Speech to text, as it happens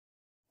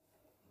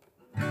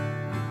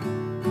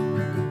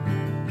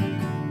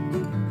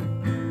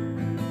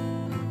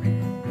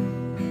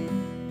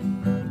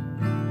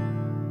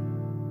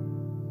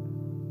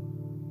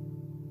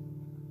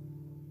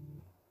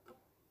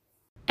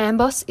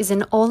AMBOS is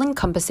an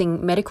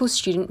all-encompassing medical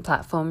student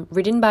platform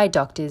written by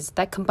doctors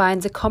that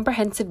combines a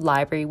comprehensive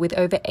library with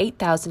over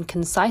 8,000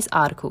 concise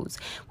articles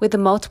with a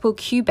multiple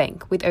Q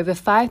bank with over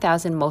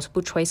 5,000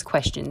 multiple choice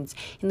questions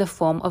in the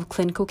form of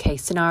clinical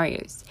case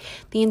scenarios.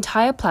 The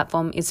entire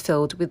platform is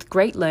filled with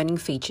great learning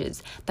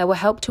features that will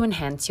help to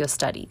enhance your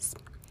studies.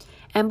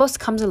 AMBOS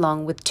comes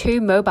along with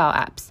 2 mobile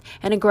apps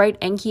and a great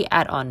Enki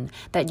add-on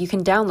that you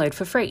can download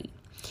for free.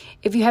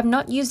 If you have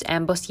not used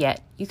AMBOS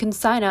yet, you can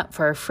sign up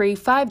for a free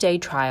 5-day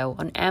trial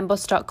on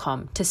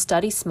ambos.com to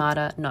study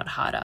smarter, not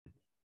harder.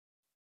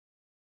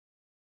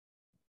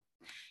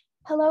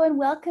 Hello and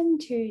welcome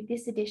to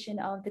this edition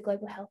of the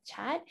Global Health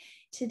Chat.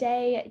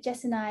 Today,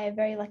 Jess and I are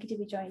very lucky to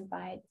be joined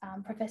by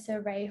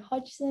Professor Ray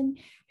Hodgson,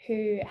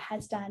 who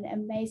has done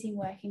amazing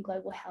work in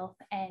global health,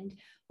 and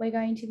we're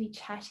going to be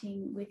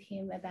chatting with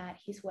him about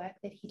his work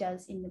that he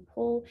does in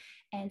Nepal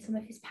and some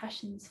of his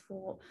passions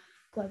for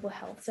global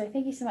health. So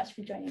thank you so much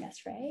for joining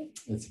us, Ray.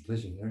 It's a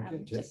pleasure. Very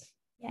good, Jess.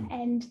 Yeah,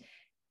 and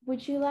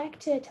would you like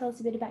to tell us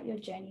a bit about your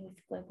journey with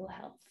global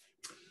health?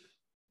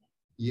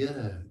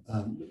 Yeah,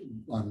 I'm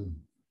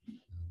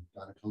a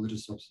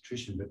gynecologist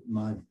obstetrician, but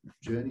my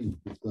journey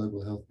with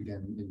global health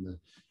began in the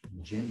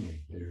general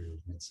area of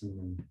medicine,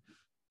 and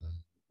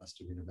must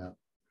have been about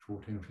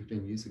 14 or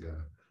 15 years ago.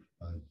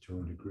 I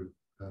joined a group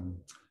from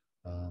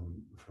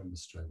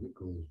Australia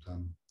called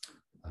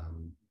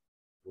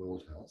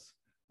World Health.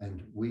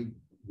 And we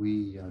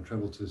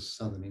travelled to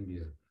southern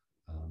India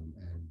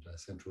and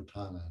central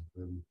Thailand,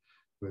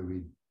 where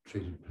we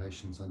treated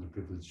patients,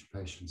 underprivileged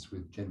patients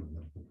with general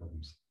medical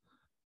problems.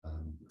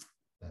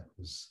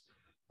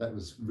 That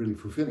was really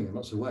fulfilling in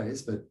lots of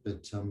ways, but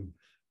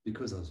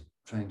because I was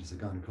trained as a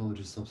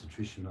gynecologist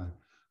obstetrician,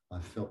 I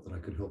felt that I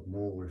could help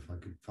more if I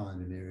could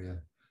find an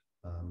area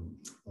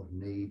of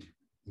need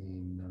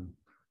in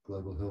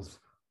global health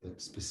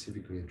that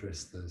specifically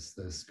addressed those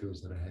skills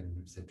that I had in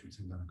obstetrics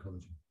and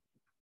gynecology.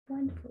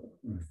 Wonderful.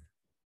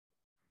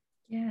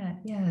 Yeah,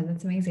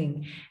 that's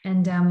amazing.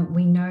 And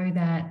we know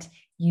that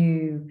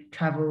you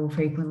travel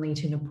frequently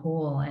to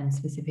Nepal and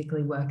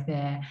specifically work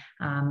there,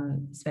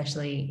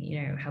 especially,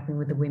 helping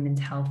with the women's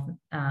health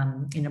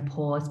in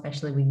Nepal,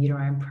 especially with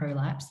uterine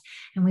prolapse.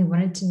 And we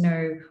wanted to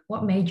know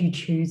what made you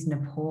choose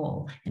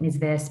Nepal, and is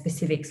there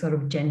specific sort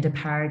of gender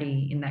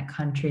parity in that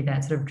country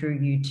that sort of drew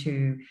you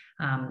to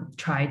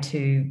try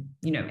to,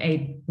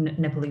 aid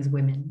Nepalese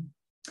women?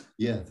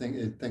 Yeah,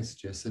 thanks,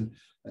 Jess. And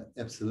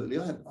absolutely.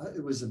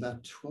 It was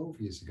about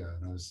 12 years ago,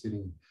 and I was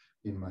sitting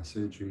in my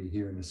surgery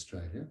here in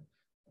Australia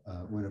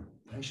when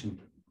a patient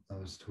I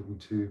was talking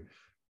to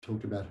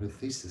talked about her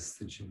thesis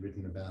that she'd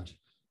written about,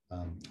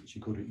 she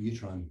called it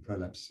uterine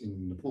prolapse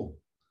in Nepal.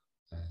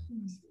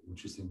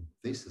 Interesting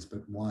thesis,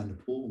 but why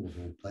Nepal of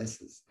all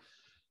places?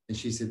 And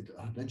she said,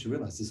 don't you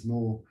realize there's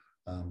more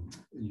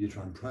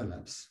uterine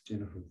prolapse,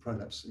 genital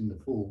prolapse in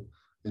Nepal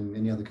than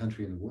any other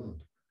country in the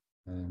world?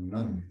 And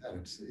not only that,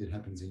 it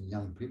happens in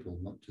young people,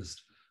 not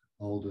just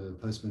older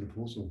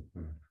postmenopausal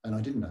women. And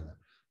I didn't know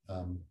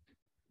that.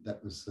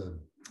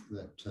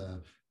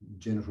 That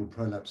genital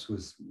prolapse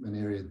was an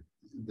area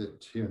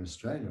that here in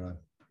Australia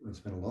I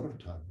spent a lot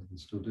of time with and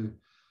still do,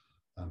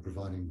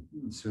 providing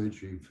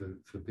surgery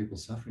for people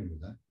suffering with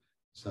that.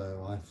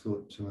 So I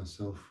thought to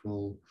myself,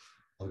 well,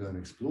 I'll go and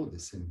explore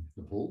this in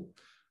Nepal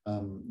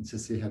to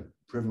see how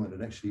prevalent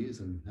it actually is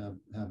and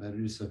how bad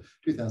it is. So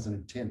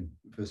 2010,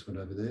 first went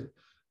over there.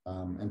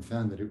 And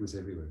found that it was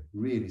everywhere,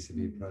 really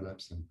severe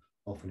prolapse, and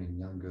often in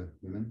younger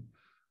women,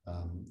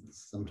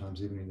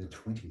 sometimes even in their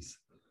 20s.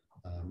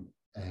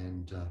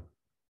 And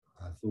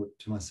I thought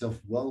to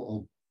myself, well,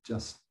 I'll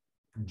just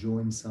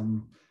join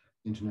some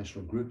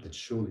international group that's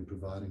surely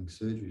providing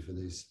surgery for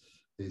these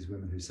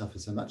women who suffer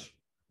so much.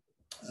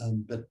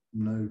 But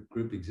no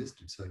group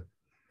existed. So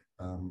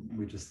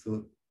we just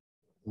thought,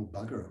 well,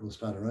 bugger it, we'll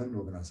start our own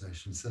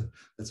organisation. So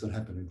that's what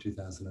happened in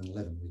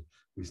 2011.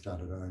 We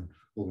started our own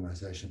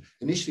organisation.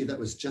 Initially, that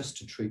was just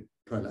to treat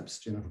prolapse,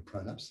 genital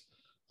prolapse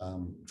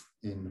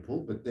in Nepal.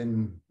 But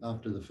then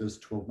after the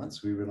first 12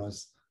 months, we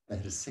realised they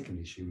had a second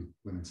issue with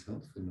women's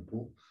health in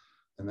Nepal,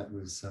 and that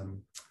was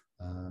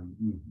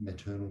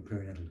maternal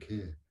perinatal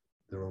care.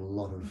 There are a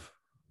lot of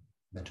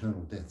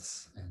maternal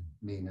deaths and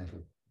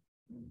neonatal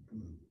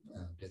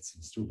deaths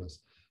in stillbirths,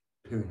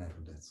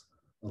 perinatal deaths.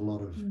 A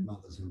lot of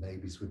mothers and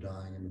babies were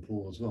dying in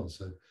Nepal as well.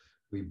 So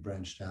we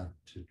branched out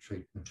to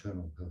treat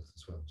maternal health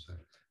as well. So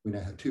we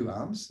now have 2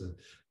 arms,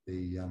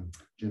 the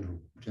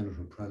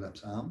genital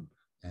prolapse arm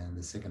and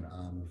the second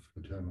arm of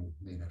maternal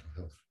neonatal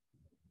health.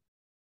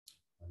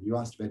 You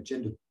asked about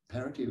gender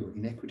parity or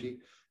inequity.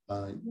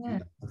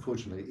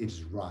 Unfortunately, it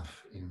is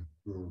rife in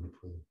rural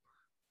Nepal,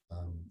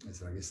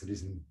 as I guess it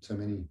is in so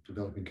many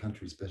developing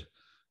countries. But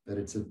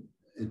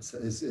it's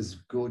as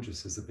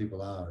gorgeous as the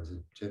people are, as a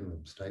general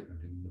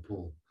statement in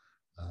Nepal.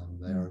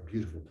 They are a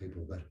beautiful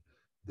people, but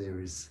there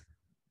is,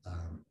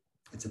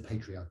 it's a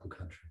patriarchal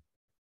country.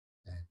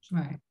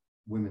 And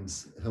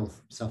women's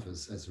health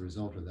suffers as a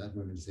result of that.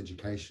 Women's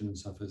education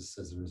suffers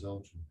as a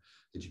result. And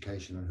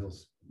education and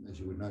health, as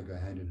you would know, go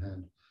hand in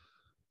hand.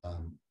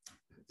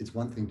 it's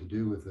one thing to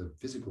do with the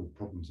physical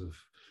problems of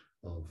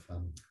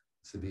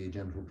severe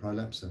genital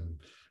prolapse and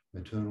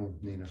maternal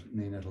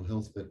neonatal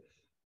health, but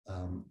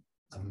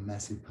a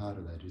massive part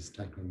of that is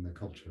tackling the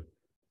cultural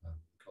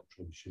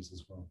issues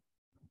as well.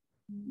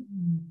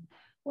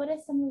 What are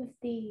some of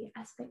the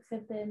aspects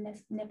of the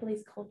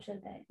Nepalese culture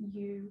that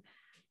you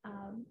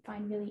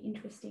find really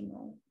interesting,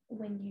 or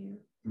when you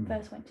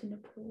first went to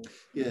Nepal?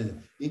 Yeah,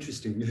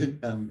 interesting.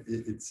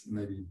 It's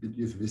maybe a bit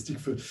euphemistic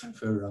for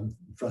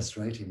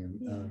frustrating,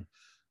 and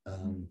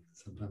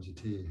sometimes you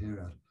tear your hair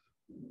out.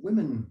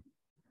 Women,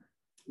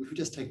 if we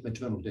just take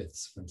maternal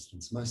deaths, for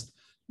instance, most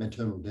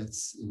maternal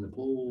deaths in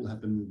Nepal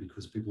happen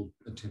because people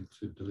attempt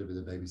to deliver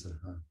their babies at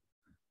home.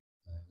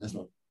 That's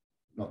not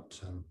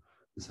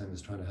the same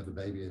as trying to have a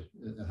baby at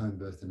a home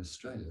birth in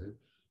Australia.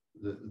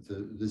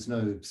 There's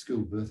no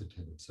skilled birth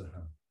attendants at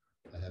home.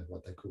 They have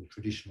what they call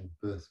traditional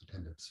birth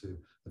attendants who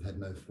have had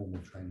no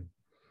formal training.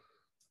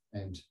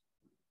 And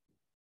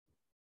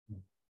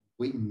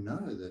we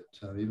know that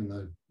even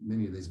though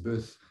many of these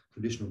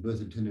traditional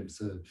birth attendants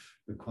are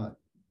quite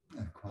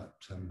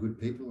good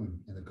people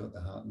and have got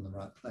their heart in the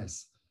right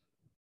place,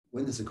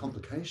 when there's a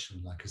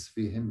complication like a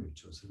severe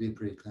hemorrhage or severe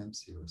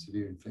preeclampsia or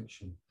severe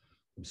infection,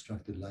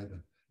 obstructed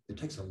labour, it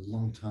takes a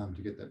long time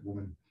to get that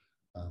woman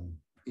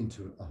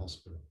into a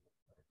hospital.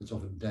 It's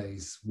often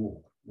days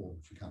walk, or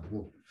if you can't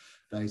walk,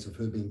 days of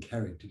her being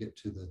carried to get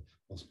to the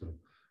hospital.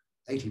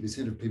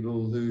 80% of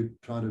people who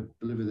try to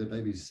deliver their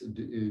babies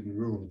in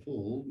rural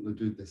Nepal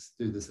do this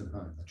at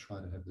home. They try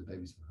to have their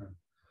babies at home.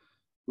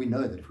 We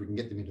know that if we can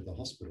get them into the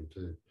hospital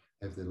to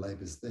have their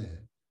labours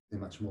there,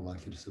 they're much more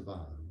likely to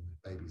survive.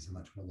 Babies are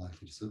much more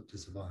likely to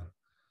survive.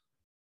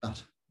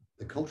 But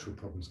the cultural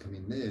problems come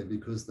in there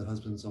because the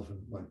husbands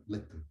often won't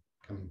let them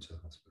come into the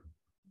hospital.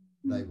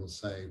 They will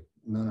say,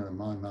 no,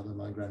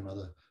 my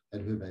grandmother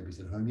had her babies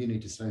at home. You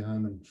need to stay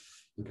home and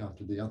look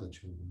after the other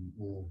children,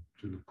 or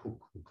to cook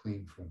or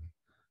clean for me.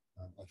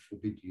 I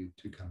forbid you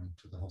to come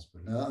into the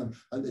hospital. Now,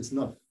 it's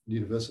not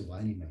universal by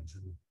any means.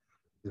 And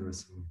there are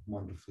some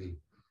wonderfully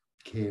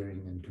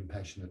caring and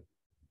compassionate,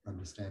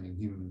 understanding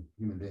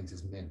human beings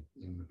as men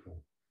in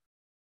Nepal.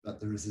 But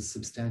there is a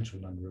substantial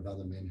number of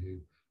other men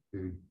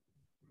who,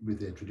 with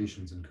their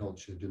traditions and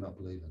culture, do not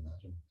believe in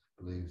that and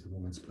believe the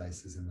woman's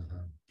place is in the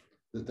home.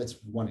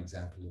 That's one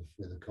example of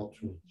where the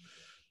cultural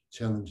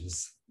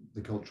challenges,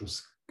 the cultural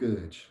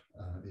scourge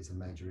is a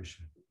major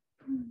issue.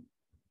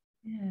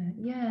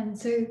 Yeah. And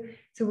so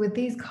with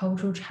these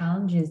cultural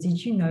challenges,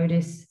 did you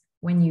notice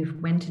when you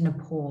went to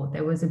Nepal,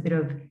 there was a bit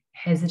of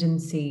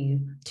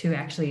hesitancy to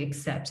actually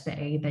accept the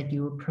aid that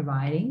you were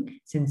providing,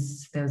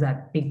 since there was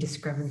that big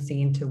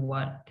discrepancy into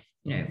what,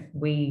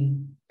 we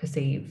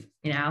perceive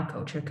in our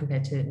culture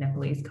compared to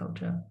Nepalese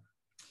culture?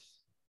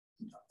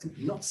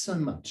 Not so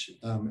much,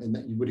 and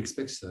that you would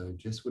expect so,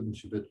 Jess,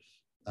 wouldn't you? But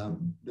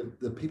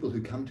the people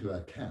who come to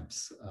our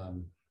camps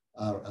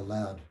are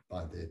allowed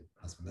by their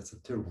husband. That's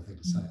a terrible thing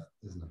to say,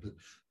 isn't it? But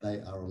they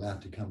are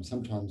allowed to come.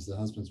 Sometimes the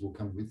husbands will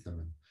come with them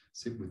and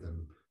sit with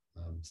them,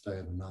 stay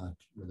overnight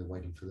when they're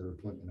waiting for their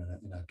appointment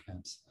in our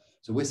camps.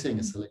 So we're seeing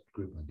a select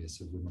group, I guess,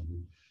 of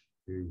women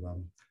who are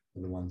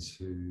the ones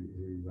who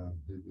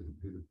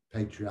the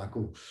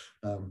patriarchal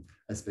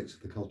aspects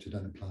of the culture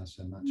don't apply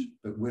so much.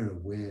 But we're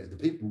aware,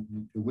 the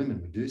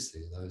women we do see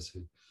are those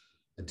who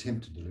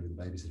attempt to deliver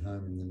the babies at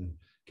home and then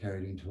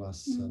carried into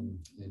us in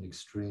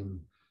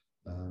extreme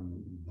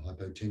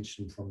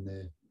hypotension from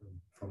their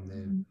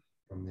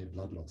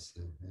blood loss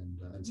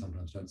and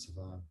sometimes don't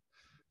survive.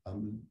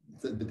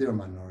 But they're a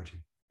minority.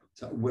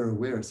 So we're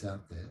aware it's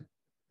out there,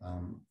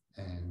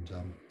 and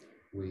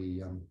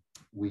we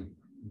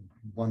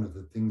one of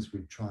the things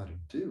we try to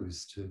do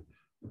is to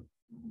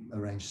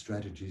arrange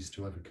strategies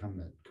to overcome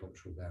that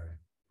cultural barrier.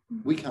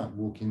 We can't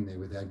walk in there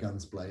with our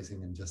guns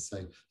blazing and just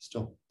say,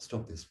 stop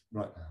this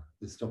right now.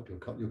 Stop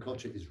your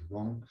culture is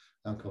wrong.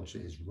 Our culture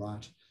is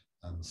right.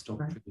 Stop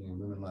treating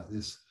women like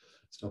this.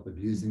 Stop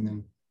abusing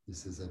them.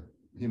 This is a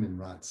human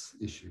rights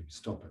issue.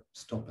 Stop it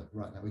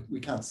right now. We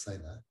can't say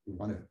that. We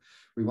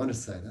want to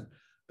say that,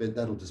 but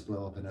that'll just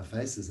blow up in our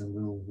faces, and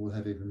we'll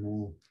have even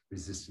more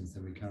resistance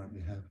than we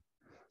currently have.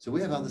 So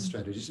we have other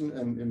strategies,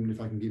 and if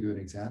I can give you an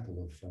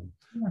example of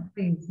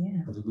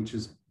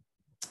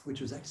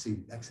which was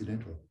actually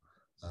accidental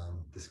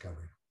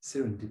discovery,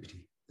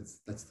 serendipity.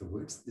 That's the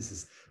words. This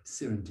is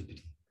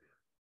serendipity.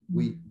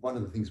 One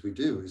of the things we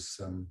do is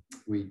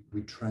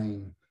we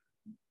train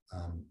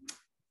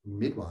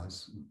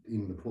midwives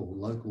in Nepal,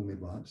 local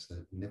midwives,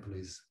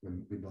 Nepalese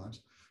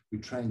midwives. We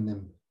train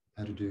them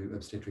how to do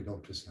obstetric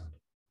ultrasound.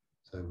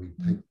 So we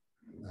take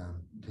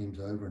teams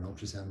over and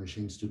ultrasound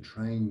machines to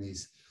train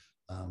these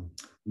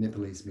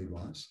Nepalese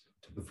midwives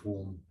to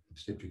perform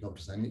obstetric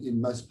ultrasound.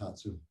 In most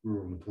parts of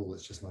rural Nepal,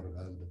 it's just not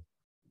available.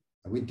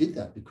 And we did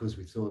that because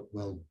we thought,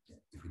 well,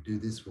 if we do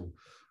this,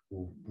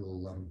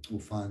 we'll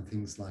find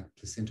things like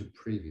placenta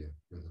previa,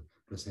 where the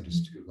placenta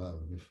is too low.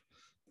 And if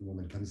the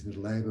woman comes into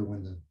labour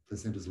when the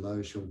placenta is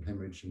low, she'll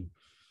hemorrhage, and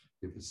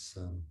if it's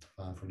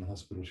far from the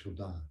hospital, she'll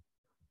die.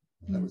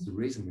 And that was the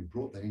reason we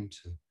brought that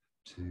into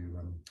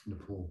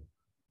Nepal.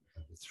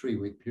 a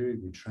 3-week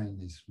period, we trained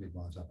these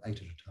midwives up 8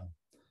 at a time.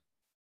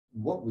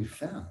 What we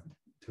found,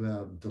 to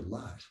our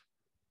delight,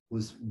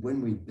 was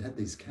when we had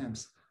these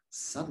camps,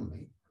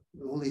 suddenly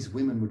all these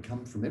women would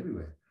come from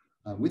everywhere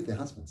with their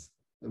husbands.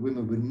 The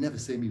women would never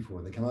see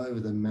before. They come over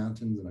the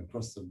mountains and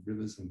across the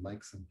rivers and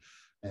lakes,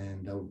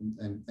 and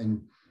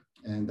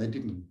they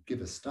didn't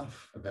give us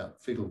stuff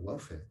about fetal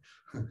welfare.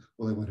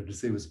 All they wanted to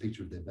see was a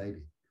picture of their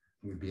baby.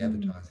 And we'd be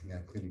advertising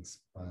our clinics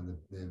by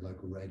their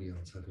local radio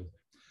and so forth.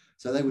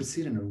 So they would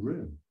sit in a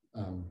room,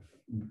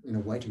 in a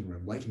waiting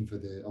room, waiting for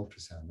their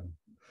ultrasound. A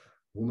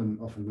woman,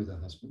 often with her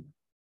husband,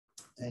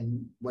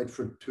 and wait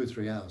for 2 or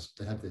 3 hours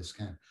to have their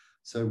scan.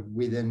 So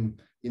we then,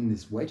 in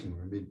this waiting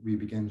room, we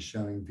began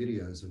showing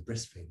videos of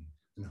breastfeeding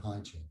and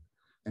hygiene.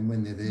 And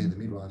when they're there, the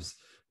midwives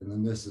and the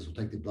nurses will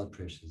take their blood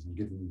pressures and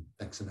give them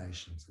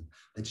vaccinations. And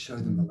they'd show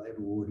them the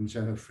labour ward and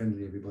show how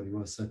friendly everybody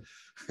was. So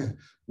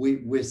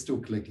we're still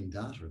collecting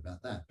data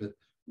about that, but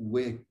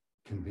I'm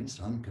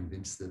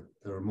convinced that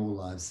there are more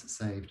lives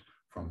saved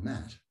from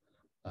that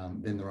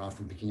than there are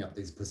from picking up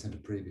these placenta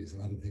previas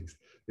and other things.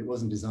 It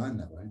wasn't designed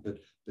that way, but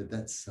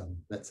that's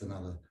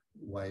another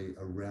way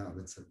around.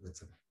 That's a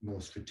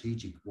more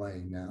strategic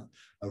way now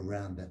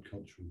around that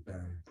cultural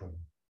barrier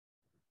problem.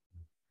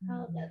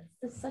 Oh,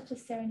 that's such a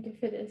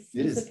serendipitous.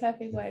 It's the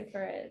perfect word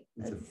for it.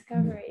 A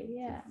discovery,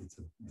 yeah.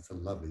 It's a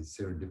lovely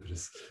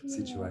serendipitous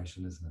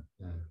situation, isn't it?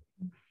 Yeah.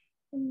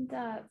 And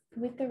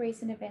with the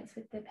recent events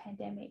with the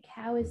pandemic,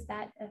 how has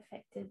that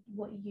affected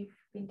what you've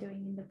been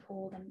doing in the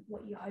pool and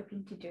what you're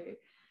hoping to do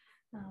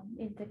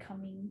in the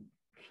coming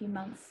few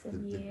months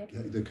and year?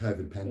 The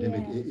COVID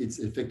pandemic, it's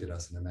affected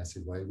us in a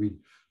massive way.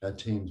 Our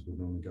teams would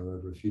normally go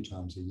over a few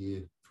times a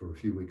year for a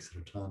few weeks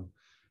at a time.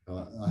 We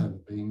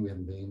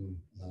haven't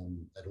been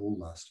at all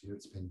last year.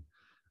 It's been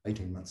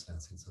 18 months now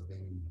since I've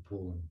been in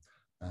Nepal,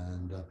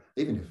 and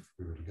even if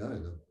we were to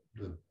go,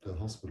 the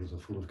hospitals are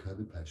full of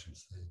COVID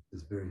patients.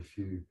 There's very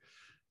few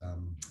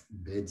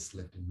beds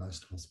left in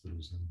most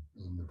hospitals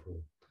in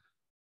Nepal.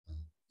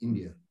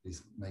 India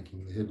is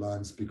making the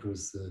headlines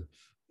because the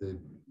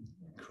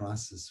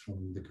crisis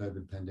from the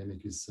COVID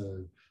pandemic is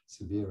so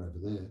severe over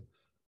there.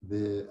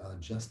 There are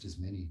just as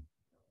many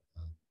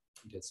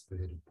deaths per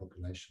head of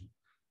population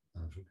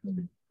from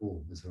COVID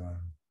as there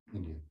are in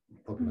India. The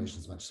population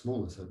is much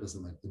smaller, so it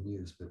doesn't make the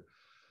news, but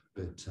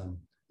it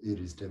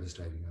is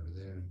devastating over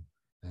there,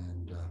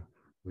 and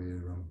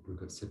we've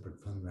got separate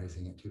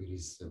fundraising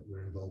activities that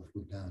we're involved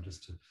with now,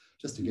 just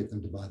to get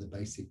them to buy the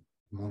basic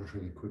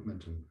monitoring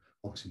equipment and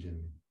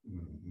oxygen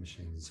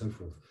machines and so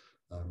forth,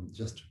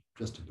 just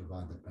to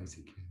provide that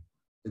basic care.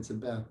 It's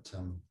about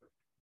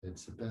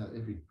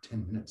every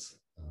 10 minutes,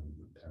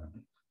 apparently.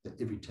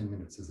 Every 10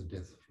 minutes there's a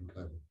death from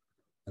COVID.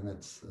 And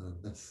that's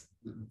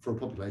for a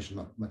population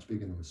not much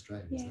bigger than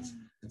Australia. Yeah.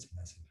 That's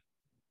massive.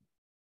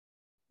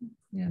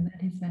 Yeah,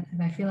 that is massive.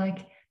 I feel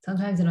like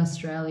sometimes in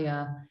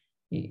Australia,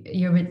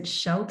 you're a bit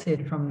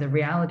sheltered from the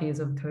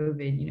realities of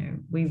COVID. You know,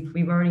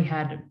 we've already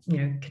had,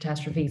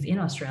 catastrophes in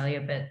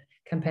Australia, but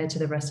compared to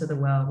the rest of the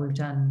world, we've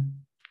done,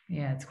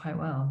 it's quite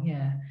well.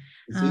 Yeah.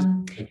 It's easy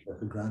to take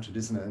for granted,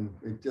 isn't it? And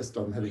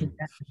I'm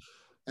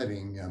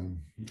having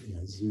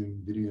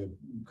Zoom video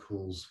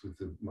calls with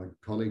my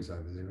colleagues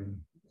over there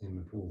in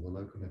Nepal, the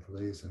local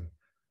Nepalese, and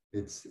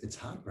it's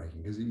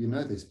heartbreaking because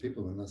these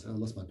people, and I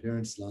lost my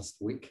parents last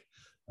week.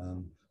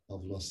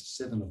 I've lost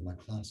 7 of my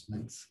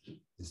classmates.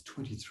 There's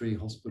 23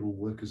 hospital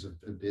workers are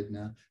dead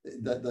now.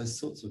 Those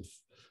sorts of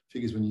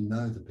figures, when you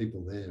know the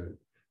people there,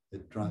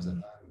 it drives it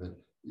home. But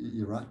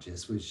you're right,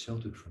 Jess, we're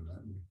sheltered from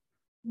that.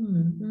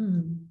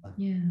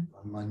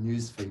 My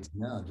news feeds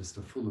now just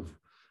are full of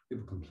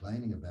people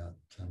complaining about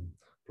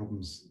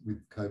problems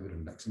with COVID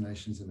and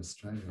vaccinations in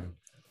Australia.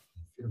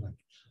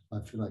 I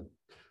feel like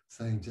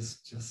saying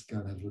just go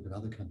and have a look at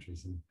other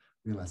countries and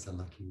realise how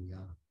lucky we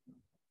are.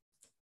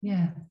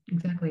 Yeah,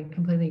 exactly.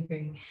 Completely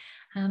agree.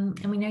 And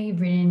we know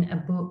you've written a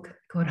book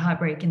called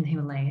Heartbreak in the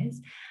Himalayas.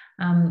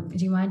 Do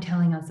you mind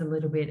telling us a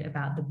little bit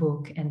about the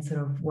book and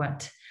sort of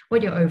what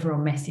your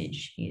overall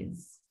message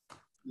is?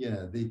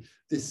 Yeah,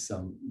 this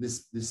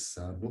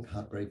book,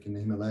 Heartbreak in the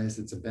Himalayas,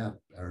 it's about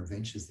our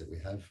adventures that we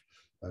have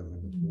over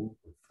in the book.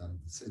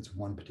 It's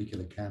one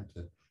particular camp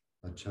that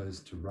I chose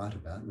to write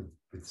about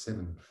with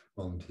 7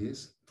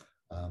 volunteers,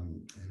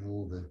 and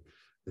all the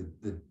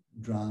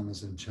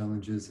dramas and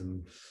challenges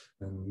and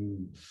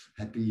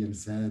happy and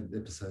sad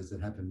episodes that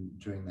happened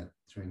during that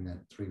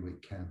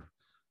 3-week camp.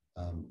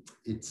 The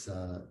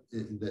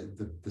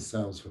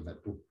sales from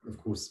that book, of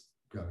course,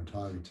 go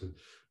entirely to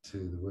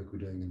the work we're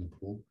doing in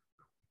Nepal.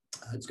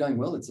 It's going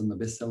well. It's on the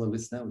bestseller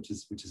list now, which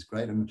is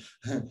great. And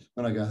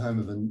when I go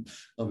home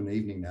of an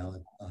evening now,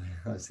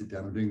 I sit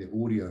down. I'm doing the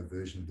audio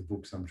version of the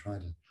book, so I'm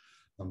trying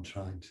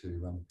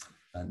to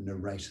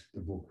narrate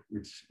the book,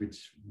 which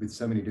with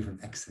so many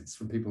different accents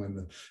from people in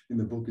the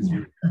book is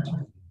really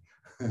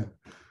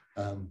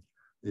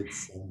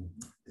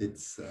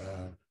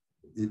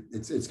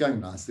it's going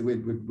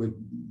nicely.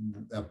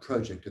 Our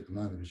project at the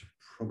moment, as you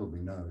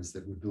probably know, is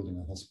that we're building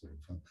a hospital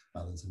for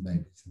mothers and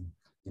babies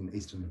in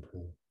eastern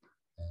Nepal,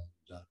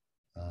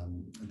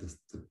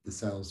 the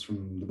sales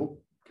from the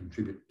book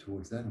contribute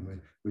towards that,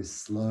 and we're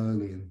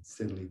slowly and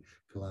steadily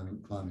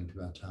climbing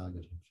to our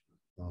target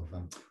of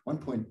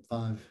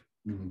 $1.5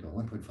 million,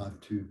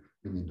 $1.52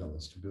 million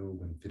to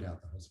build and fit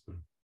out the hospital,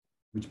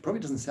 which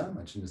probably doesn't sound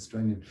much in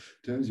Australian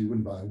terms. You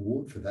wouldn't buy a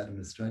ward for that in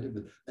Australia,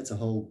 but that's a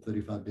whole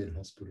 35-bed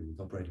hospital with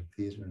operating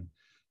theatre and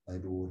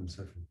labour ward and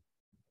so forth.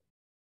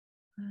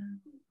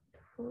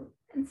 Cool.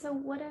 And so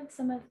what are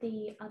some of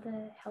the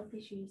other health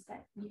issues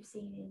that you've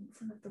seen in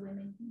some of the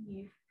women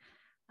you've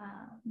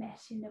met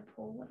in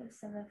Nepal? What are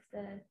some of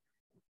the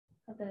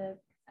other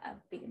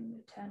big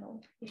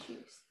maternal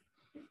issues?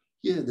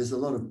 Yeah, there's a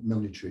lot of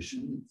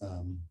malnutrition.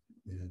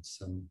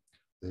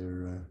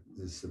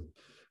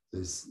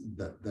 There's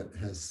that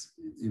has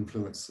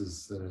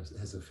influences, that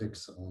has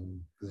effects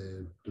on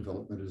their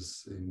development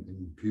as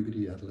in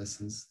puberty,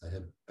 adolescence. They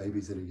have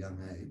babies at a young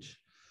age,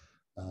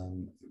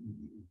 and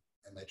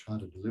they try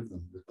to deliver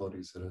them with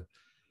bodies that are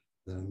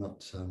not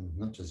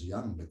just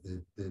young, but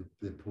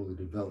they're poorly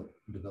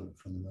developed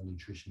from the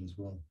malnutrition as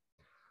well.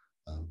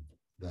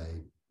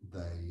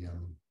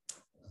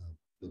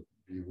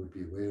 You would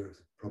be aware of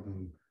the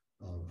problem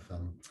of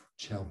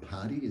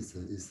chowpati is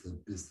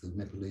the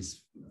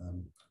Nepalese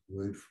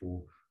word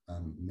for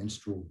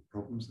menstrual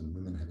problems, and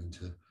women having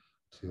to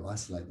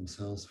isolate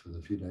themselves for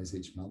the few days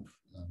each month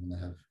when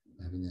they're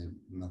having their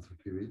monthly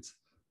periods,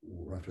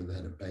 or after they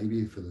had a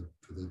baby for the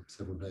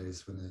several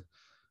days when they're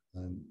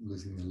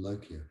losing their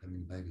lochia,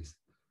 having babies.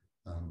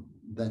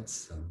 That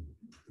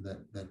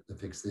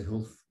affects their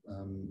health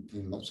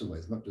in lots of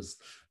ways, not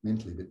just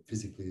mentally but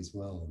physically as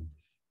well.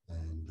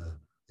 And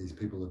these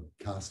people are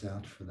cast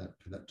out for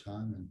that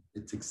time, and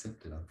it's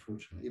accepted,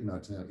 unfortunately, even though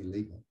it's now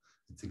illegal.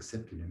 It's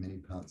accepted in many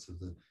parts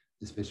of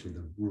especially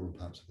the rural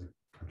parts of the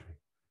country.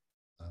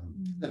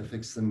 That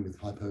affects them with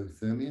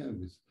hypothermia,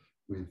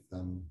 they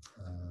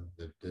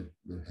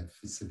have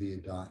severe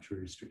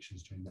dietary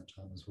restrictions during that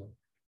time as well.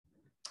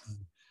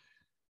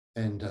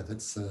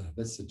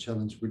 That's a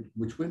challenge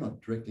which we're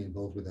not directly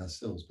involved with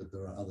ourselves, but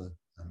there are other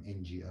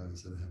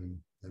NGOs that are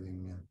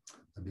having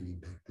a big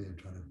impact there,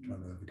 trying to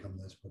overcome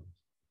those problems.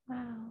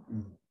 Wow.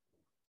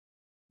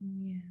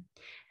 Yeah.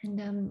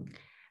 And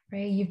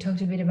Ray, you've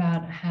talked a bit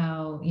about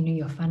how,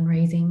 your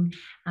fundraising.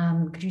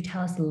 Could you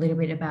tell us a little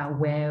bit about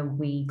where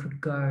we could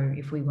go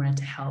if we wanted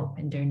to help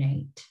and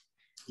donate?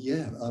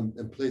 Yeah,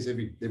 and please,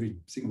 every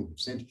single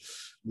cent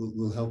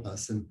will help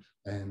us, and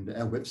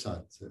our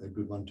website's a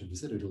good one to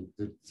visit.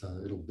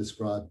 It'll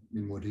describe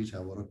in more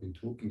detail what I've been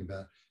talking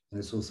about, and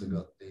it's also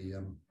got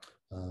the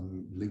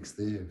links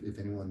there if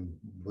anyone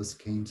was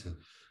keen to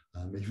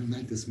even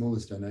make the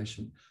smallest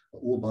donation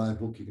or buy a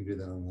book. You can do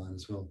that online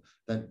as well.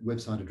 That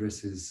website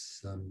address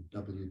is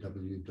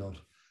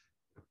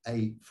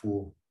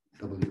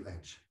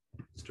www.A4WH,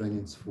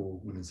 Australians for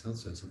Women's Health.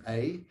 So it's an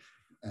A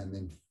and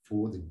then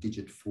 4, the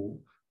digit 4,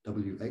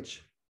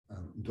 WH.org.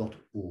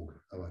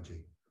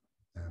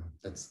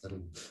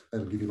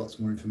 That'll give you lots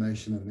more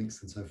information and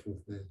links and so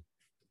forth there.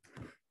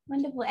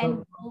 Wonderful.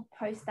 And we'll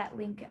post that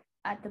link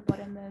at the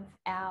bottom of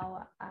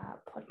our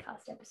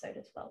podcast episode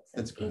as well,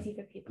 so it's easy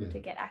for people to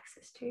get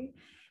access to.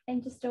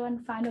 And just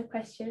one final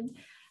question.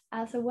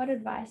 So what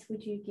advice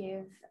would you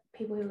give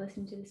people who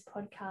listen to this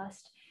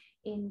podcast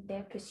in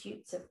their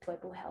pursuits of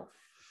global health?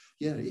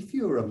 Yeah, if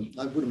you're,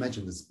 I would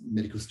imagine there's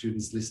medical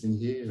students listening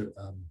here.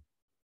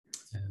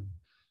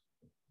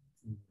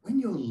 When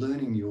you're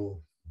learning your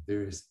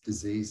various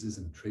diseases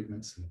and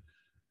treatments and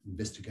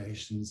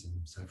investigations and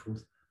so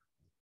forth,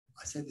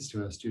 I say this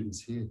to our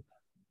students here,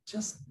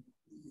 just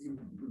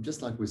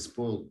like we're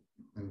spoiled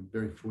and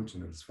very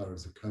fortunate as far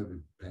as the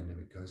COVID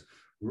pandemic goes,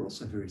 we're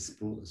also very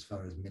spoiled as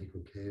far as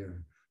medical care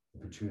and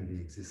opportunity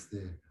exists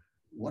there.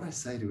 What I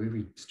say to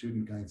every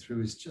student going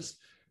through is just,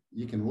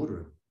 you can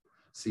order a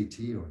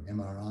CT or an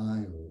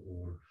MRI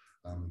or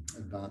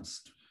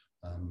advanced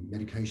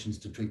medications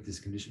to treat this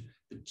condition,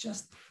 but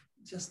just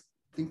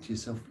think to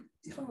yourself,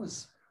 if I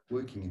was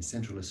working in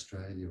Central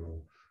Australia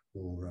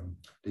or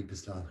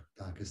deepest,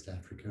 darkest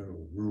Africa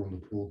or rural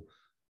Nepal,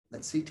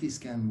 that CT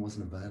scan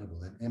wasn't available,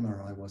 that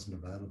MRI wasn't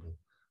available,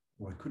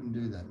 or I couldn't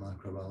do that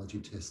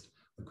microbiology test,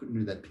 I couldn't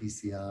do that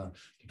PCR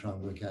to try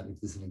and work out if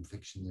there's an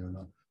infection there or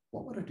not.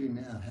 What would I do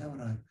now? How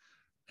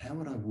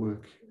would I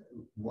work?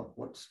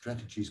 What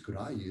strategies could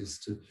I use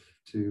to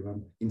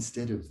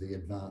instead of the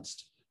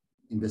advanced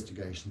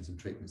investigations and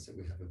treatments that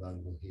we have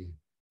available here?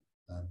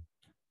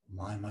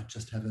 I might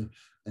just have an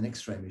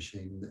X-ray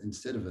machine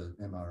instead of an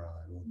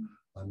MRI, or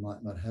I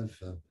might not have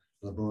a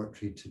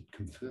laboratory to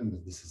confirm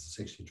that this is a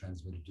sexually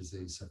transmitted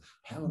disease. So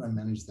how would I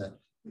manage that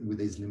with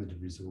these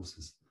limited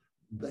resources?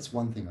 That's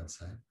one thing I'd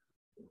say.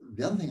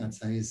 The other thing I'd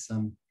say is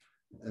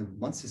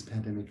once this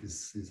pandemic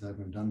is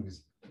over and done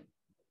with,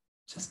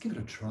 just give it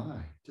a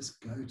try. Just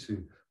go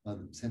to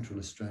Central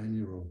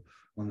Australia or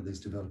one of these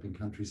developing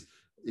countries,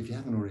 if you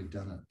haven't already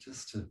done it,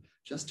 just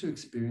to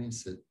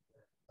experience it,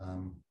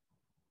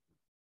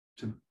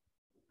 to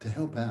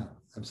help out,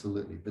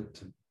 absolutely, but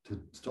to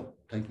stop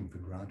taking for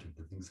granted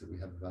the things that we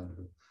have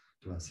available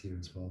to us here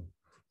as well.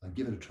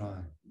 Give it a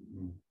try,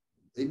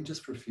 even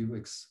just for a few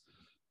weeks.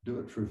 do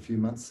it for a few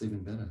months, even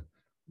better.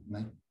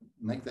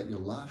 Make that your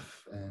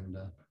life, and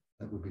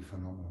that would be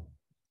phenomenal.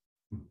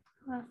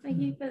 Well, thank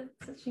you for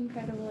such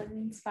incredible and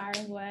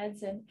inspiring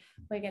words, and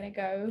we're going to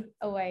go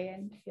away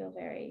and feel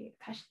very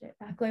passionate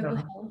about global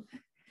health.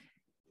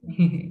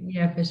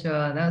 Yeah, for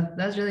sure. That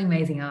was really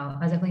amazing. I'll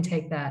definitely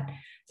take that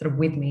sort of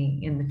with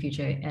me in the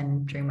future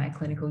and during my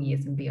clinical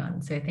years and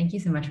beyond. So thank you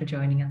so much for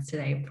joining us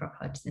today, Prof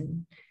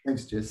Hodgson.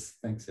 Thanks, Jess.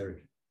 Thanks,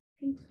 Eric.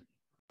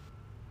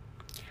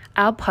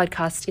 Our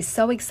podcast is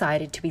so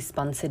excited to be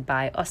sponsored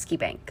by Oski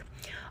Bank.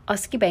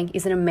 Oski Bank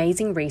is an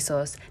amazing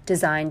resource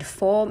designed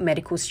for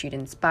medical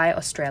students by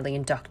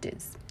Australian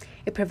doctors.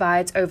 It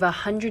provides over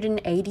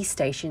 180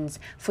 stations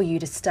for you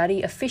to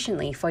study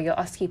efficiently for your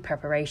Oski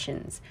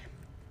preparations.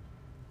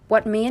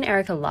 What me and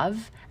Erica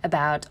love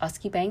about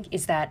Oski Bank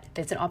is that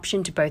there's an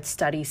option to both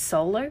study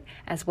solo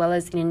as well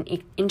as in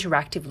an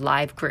interactive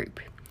live group.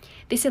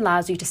 This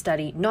allows you to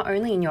study not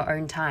only in your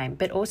own time,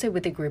 but also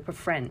with a group of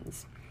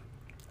friends,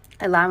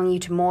 allowing you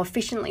to more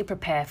efficiently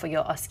prepare for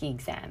your Oski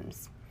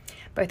exams.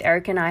 Both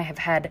Erica and I have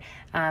had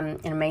an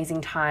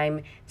amazing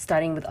time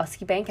studying with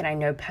Oski Bank, and I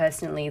know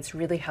personally it's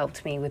really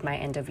helped me with my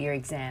end of year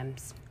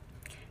exams.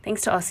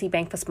 Thanks to Oski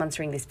Bank for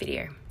sponsoring this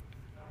video.